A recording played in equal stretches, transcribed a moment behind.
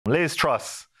Liz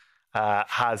Truss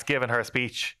has given her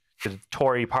speech to the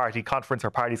Tory party conference, or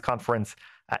party's conference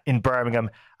in Birmingham.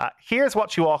 Here's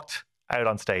what she walked out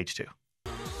on stage to.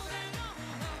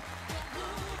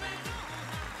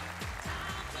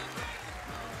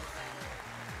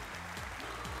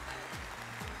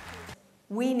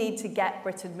 We need to get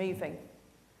Britain moving.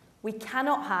 We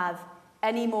cannot have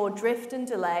any more drift and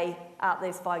delay at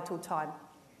this vital time.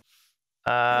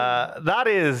 That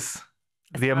is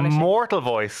the immortal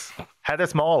voice, Heather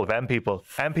Small of M People.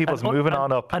 M People's moving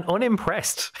on up. An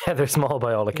unimpressed Heather Small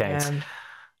by all accounts. Yeah.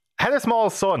 Heather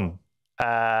Small's son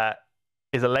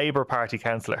is a Labour Party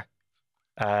councillor.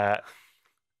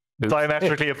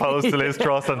 Diametrically opposed to Liz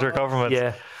Truss and her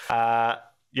government.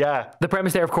 Yeah. The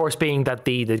premise there, of course, being that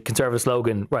the Conservative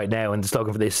slogan right now, and the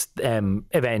slogan for this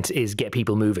event is "Get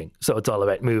people moving." So it's all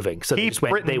about moving. So Get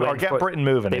Britain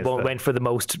moving. They went for the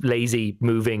most lazy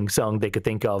moving song they could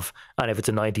think of, and if it's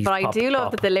a 90s But I do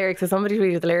love that the lyrics, so somebody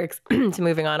tweeted the lyrics to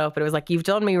Moving On Up, and it was like, "You've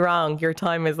done me wrong, your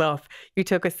time is up. You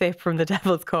took a sip from the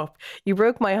devil's cup. You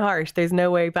broke my heart, there's no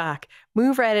way back.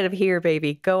 Move right out of here,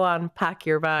 baby. Go on, pack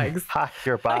your bags." Pack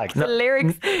your bags. Like, the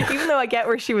lyrics, even though I get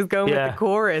where she was going with the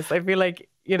chorus, I feel like,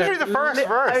 you know, the first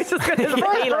verse. I was just going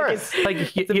to say,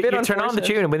 like, you turn on the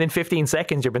tune, and within 15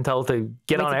 seconds, you've been told to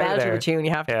get on out of there. It's a Belgian tune,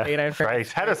 you have to play it out first. Right.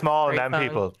 Heather Small and them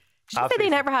people. Did you say they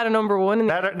never had a number one?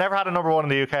 Never had a number one in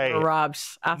the UK. Robbed.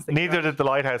 Neither did the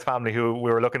Lighthouse family, who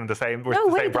we were looking at the same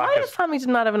bracket. The Lighthouse family did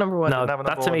not have a number one. No,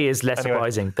 that to me is less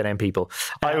surprising than M People.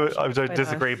 I would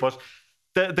disagree, but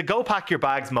the "Go Pack Your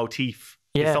Bags" motif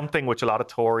is something which a lot of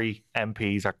Tory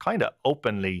MPs are kind of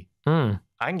openly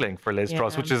angling for Liz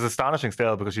Truss, which is astonishing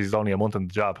still, because she's only a month in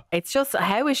the job. It's just,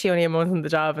 how is she only a month in the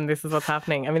job and this is what's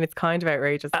happening? I mean, it's kind of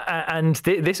outrageous. And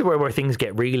this is where things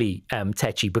get really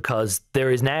tetchy, because there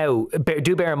is now,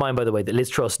 do bear in mind, by the way, that Liz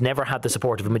Truss never had the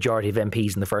support of a majority of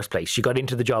MPs in the first place. She got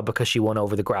into the job because she won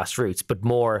over the grassroots, but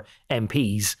more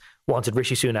MPs wanted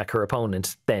Rishi Sunak, her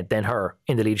opponent, than her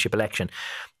in the leadership election.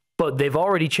 But they've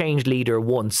already changed leader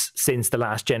once since the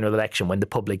last general election, when the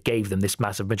public gave them this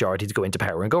massive majority to go into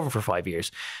power and govern for 5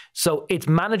 years. So it's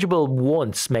manageable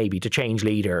once, maybe, to change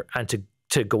leader and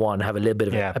to go on and have a little bit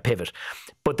of a pivot.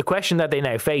 But the question that they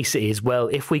now face is, well,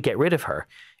 if we get rid of her,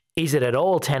 is it at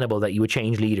all tenable that you would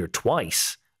change leader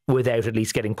twice without at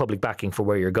least getting public backing for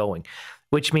where you're going?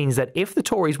 Which means that if the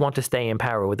Tories want to stay in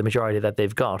power with the majority that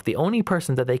they've got, the only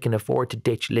person that they can afford to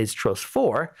ditch Liz Truss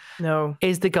for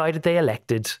is the guy that they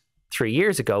elected 3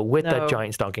 years ago with that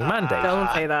giant stonking mandate.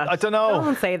 Don't say that. I don't know.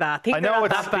 Don't say that. I know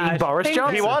it's that bad. Boris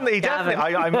Johnson. He definitely.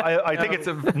 I think it's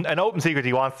an open secret.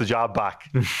 He wants the job back,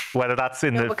 whether that's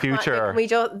in the future.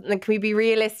 Can we be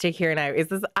realistic here now? Is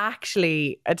this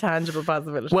actually a tangible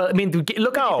possibility? Well, I mean,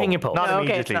 look at the opinion polls. Not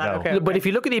immediately, no. Okay. But if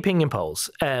you look at the opinion polls,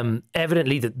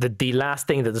 evidently the last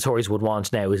thing that the Tories would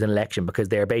want now is an election, because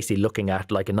they're basically looking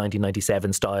at like a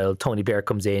 1997 style. Tony Blair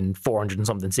comes in, 400 and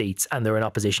something seats, and they're in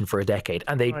opposition for a decade,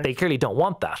 and they clearly don't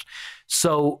want that.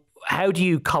 So how do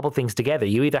you cobble things together?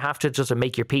 You either have to just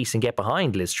make your peace and get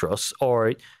behind Liz Truss,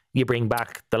 or you bring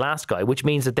back the last guy, which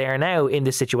means that they are now in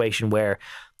this situation where,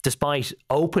 despite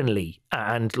openly,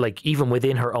 and like even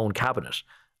within her own cabinet,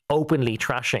 openly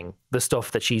trashing the stuff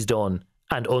that she's done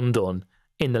and undone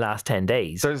in the last 10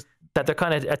 days, that they're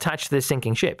kind of attached to this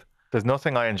sinking ship. There's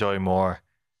nothing I enjoy more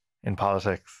in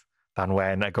politics than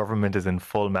when a government is in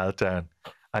full meltdown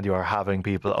and you are having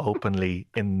people openly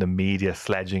in the media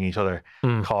sledging each other,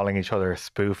 calling each other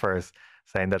spoofers,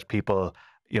 saying that people,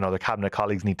 the cabinet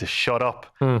colleagues need to shut up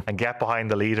and get behind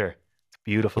the leader. It's a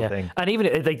beautiful thing. And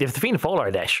even like if the Fianna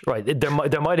Fáil Ardèche, right,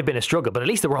 there might have been a struggle, but at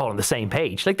least they were all on the same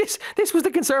page. Like this was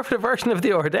the Conservative version of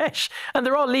the Ardèche, and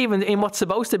they're all leaving in what's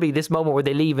supposed to be this moment where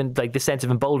they leave in like this sense of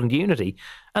emboldened unity,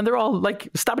 and they're all like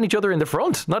stabbing each other in the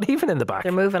front, not even in the back.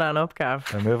 They're moving on up,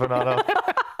 Gav. They're moving on up.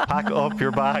 Pack up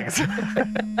your bags.